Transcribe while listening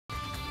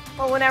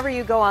Well, whenever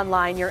you go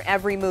online, your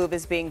every move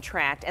is being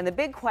tracked. And the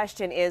big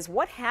question is,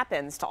 what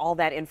happens to all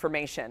that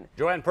information?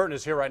 Joanne Purton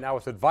is here right now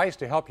with advice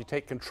to help you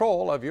take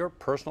control of your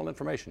personal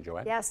information.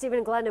 Joanne? Yeah, Stephen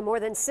and Glenda, more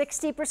than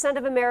 60%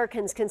 of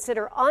Americans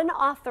consider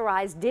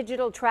unauthorized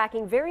digital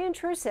tracking very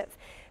intrusive.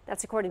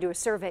 That's according to a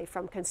survey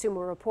from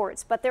Consumer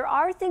Reports. But there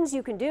are things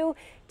you can do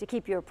to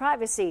keep your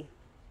privacy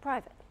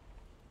private.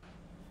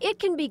 It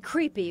can be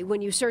creepy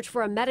when you search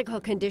for a medical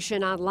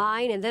condition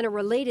online and then a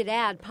related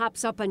ad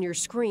pops up on your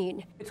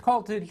screen. It's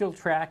called digital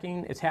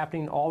tracking. It's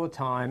happening all the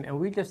time, and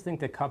we just think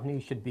that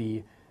companies should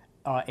be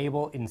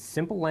able, in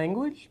simple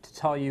language, to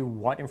tell you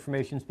what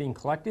information is being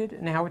collected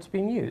and how it's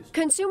being used.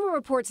 Consumer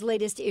Reports'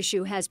 latest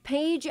issue has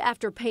page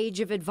after page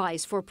of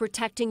advice for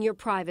protecting your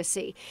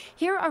privacy.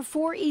 Here are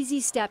 4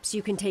 easy steps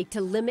you can take to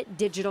limit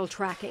digital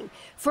tracking.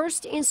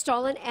 First,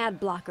 install an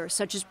ad blocker,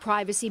 such as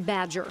Privacy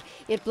Badger.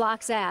 It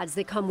blocks ads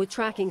that come with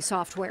tracking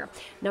software.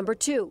 Number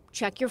 2,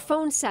 check your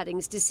phone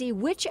settings to see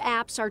which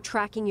apps are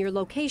tracking your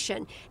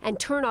location and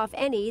turn off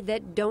any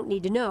that don't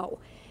need to know.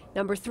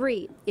 Number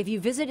 3, if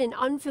you visit an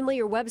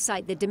unfamiliar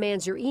website that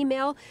demands your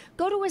email,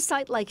 go to a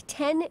site like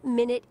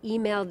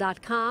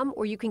 10minuteemail.com,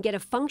 or you can get a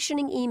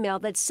functioning email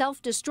that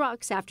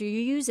self-destructs after you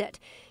use it.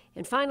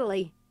 And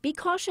finally, be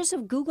cautious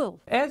of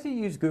Google. As you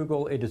use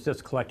Google, it is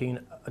just collecting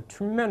a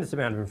tremendous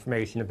amount of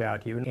information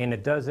about you, and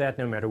it does that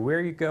no matter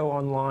where you go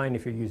online,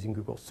 if you're using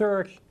Google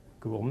Search,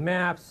 Google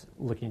Maps,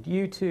 looking at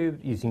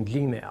YouTube, using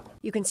Gmail.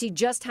 You can see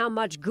just how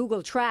much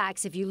Google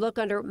tracks if you look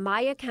under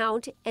My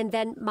Account and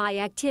then My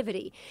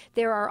Activity.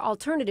 There are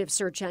alternative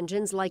search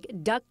engines like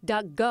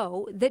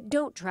DuckDuckGo that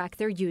don't track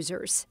their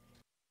users.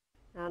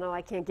 No,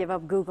 I can't give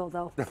up Google,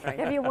 though.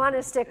 If you want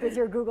to stick with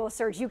your Google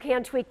search, you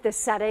can tweak the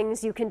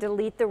settings. You can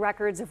delete the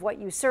records of what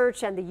you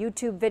search and the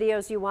YouTube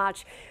videos you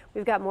watch.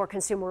 We've got more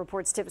Consumer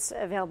Reports tips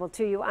available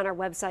to you on our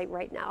website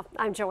right now.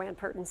 I'm Joanne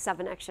Purton,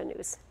 7 Action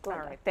News. All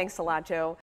right. Thanks a lot, Joe.